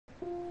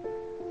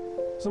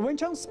The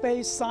Wenchang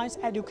Space Science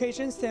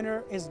Education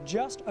Center is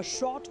just a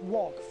short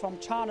walk from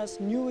China's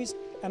newest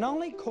and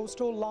only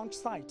coastal launch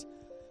site,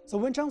 the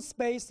Wenchang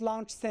Space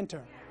Launch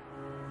Center.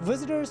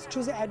 Visitors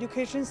to the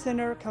education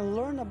center can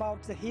learn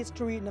about the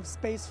history of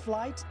space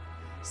flight,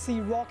 see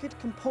rocket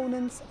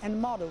components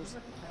and models,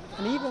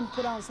 and even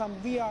put on some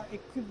VR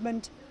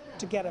equipment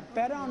to get a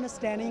better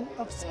understanding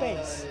of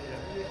space.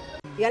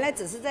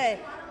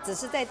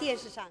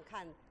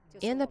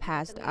 In the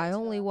past, I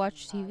only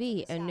watched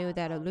TV and knew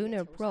that a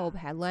lunar probe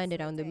had landed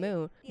on the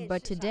moon,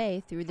 but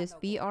today, through this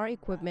VR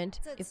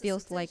equipment, it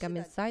feels like I'm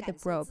inside the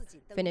probe,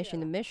 finishing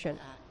the mission.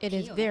 It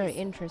is very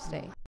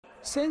interesting.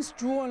 Since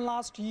June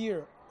last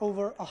year,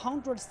 over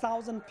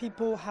 100,000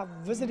 people have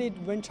visited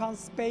Wenchang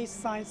Space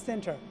Science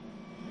Center.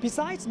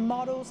 Besides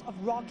models of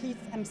rockets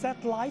and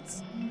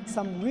satellites,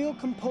 some real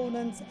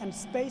components and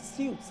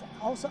spacesuits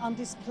are also on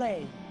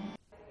display.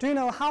 Do you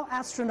know how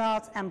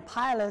astronauts and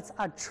pilots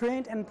are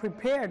trained and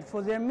prepared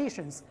for their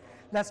missions?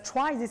 Let's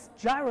try this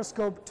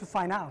gyroscope to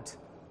find out.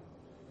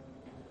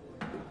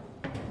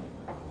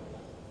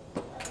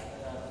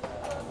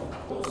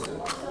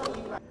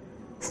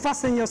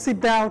 Fasten your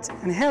seatbelt,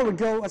 and here we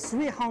go, a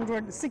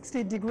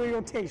 360-degree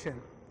rotation.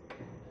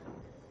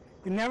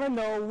 You never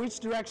know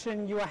which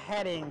direction you are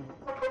heading.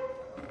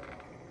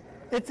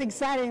 It's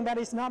exciting, but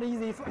it's not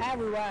easy for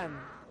everyone.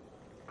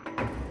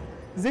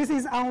 This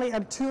is only a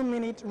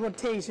 2-minute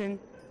rotation,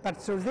 but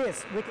through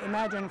this, we can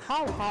imagine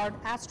how hard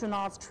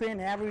astronauts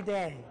train every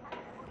day.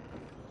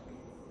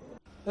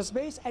 The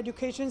Space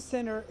Education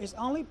Center is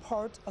only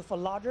part of a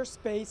larger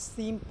space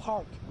theme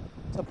park.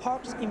 The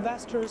park's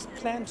investors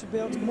plan to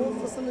build more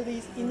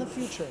facilities in the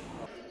future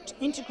to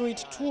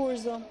integrate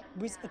tourism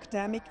with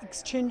academic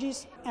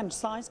exchanges and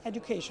science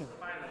education.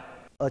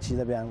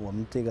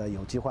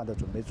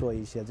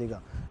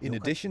 In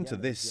addition to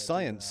this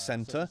science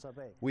center,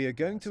 we are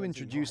going to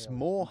introduce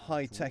more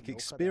high-tech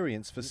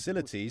experience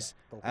facilities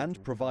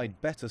and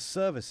provide better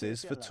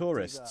services for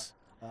tourists.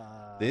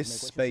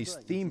 This space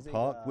theme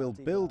park will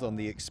build on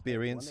the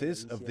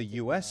experiences of the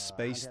US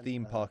Space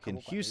Theme Park in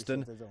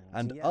Houston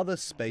and other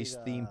space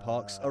theme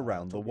parks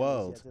around the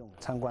world.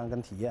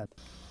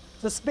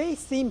 The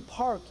space theme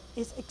park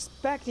is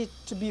expected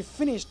to be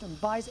finished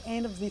by the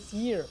end of this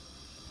year.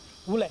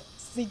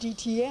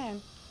 CGTN,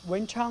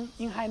 Wenchang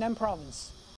in Hainan Province.